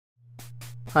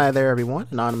Hi there everyone,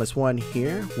 Anonymous1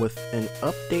 here with an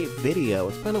update video.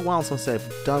 It's been a while since I've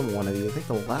done one of these. I think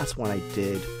the last one I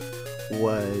did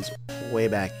was way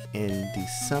back in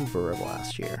December of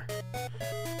last year.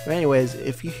 But anyways,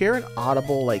 if you hear an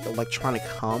audible electronic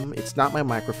hum, it's not my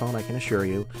microphone, I can assure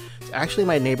you. It's actually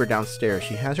my neighbor downstairs.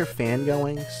 She has her fan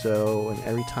going, and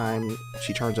every time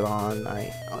she turns it on,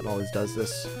 it always does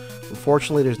this.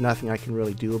 Unfortunately, there's nothing I can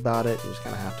really do about it. You just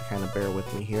have to bear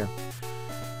with me here.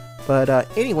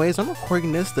 But anyways, I'm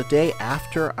recording this the day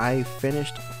after I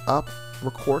finished up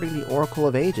recording the Oracle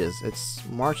of Ages. It's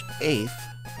March 8th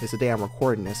is the day I'm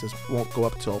recording this. This won't go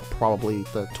up till probably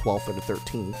the 12th or the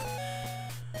 13th.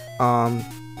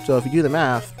 So if you do the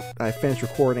math, I finished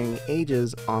recording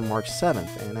Ages on March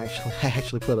 7th, and I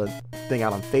actually put a thing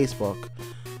out on Facebook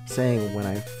saying when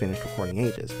I finished recording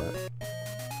Ages, but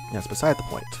that's beside the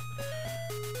point.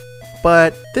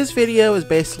 But this video is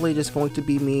basically just going to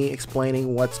be me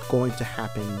explaining what's going to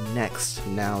happen next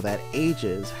now that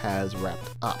Ages has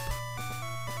wrapped up.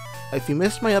 If you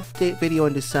missed my update video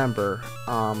in December,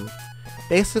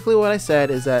 basically what I said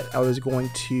is that I was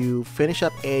going to finish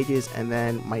up Ages, and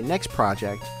then my next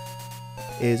project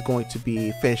is going to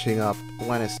be finishing up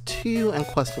Lennis 2 and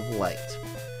Quest of Light,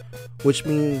 which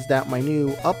means that my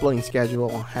new uploading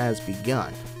schedule has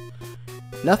begun.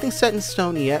 Nothing's set in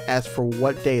stone yet as for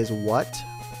what day is what,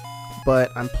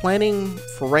 but I'm planning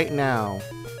for right now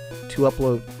to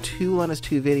upload 2 Lennis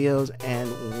 2 videos and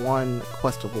 1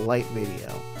 Quest of Light video.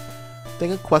 I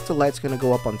think Quest of Light's going to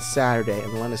go up on Saturday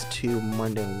and Lennis 2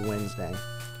 Monday and Wednesday.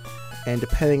 And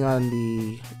depending on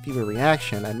the viewer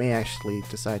reaction, I may actually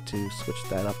decide to switch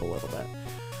that up a little bit.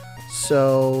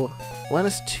 So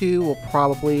Lennis 2 will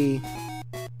probably...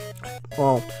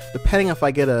 well, depending if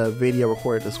I get a video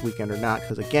recorded this weekend or not,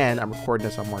 because again, I'm recording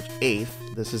this on March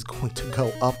 8th. This is going to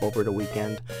go up over the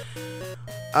weekend.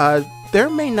 There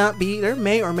may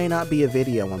or may not be a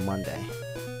video on Monday,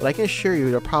 but I can assure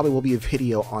you there probably will be a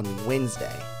video on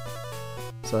Wednesday.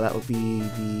 So that would be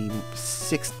the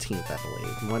 16th, I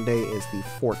believe. Monday is the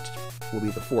 14th, will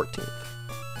be the 14th.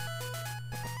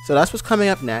 So that's what's coming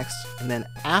up next, and then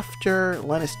after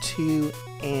Lennis 2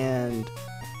 and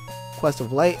Quest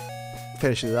of Light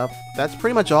finishes up, that's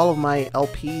pretty much all of my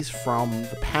LPs from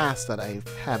the past that I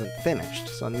haven't finished.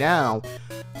 So now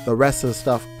the rest of the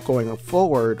stuff going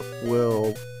forward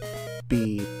will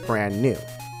be brand new.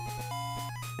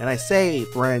 And I say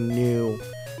brand new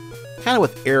kind of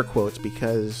with air quotes,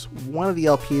 because one of the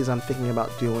LPs I'm thinking about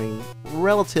doing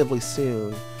relatively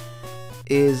soon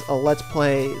is a Let's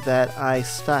Play that I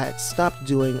stopped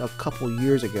doing a couple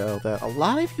years ago that a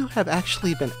lot of you have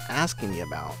actually been asking me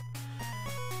about.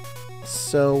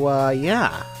 So,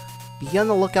 yeah, be on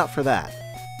the lookout for that.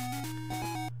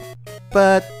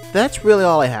 But that's really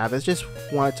all I have. I just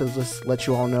wanted to let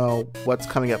you all know what's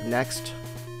coming up next.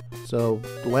 So,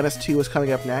 Lennis 2 is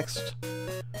coming up next,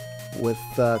 with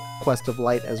Quest of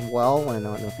Light as well. I don't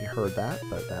know if you heard that,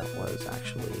 but that was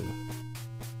actually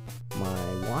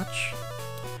my watch.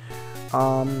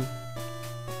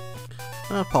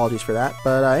 Apologies for that.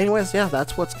 But anyways, yeah,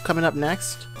 that's what's coming up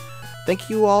next.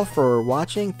 Thank you all for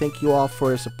watching. Thank you all for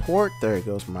your support. There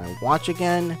goes my watch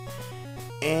again.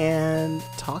 And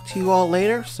talk to you all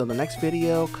later. So the next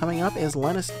video coming up is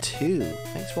Lennis 2.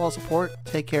 Thanks for all the support.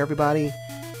 Take care, everybody.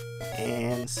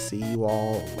 And see you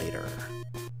all later.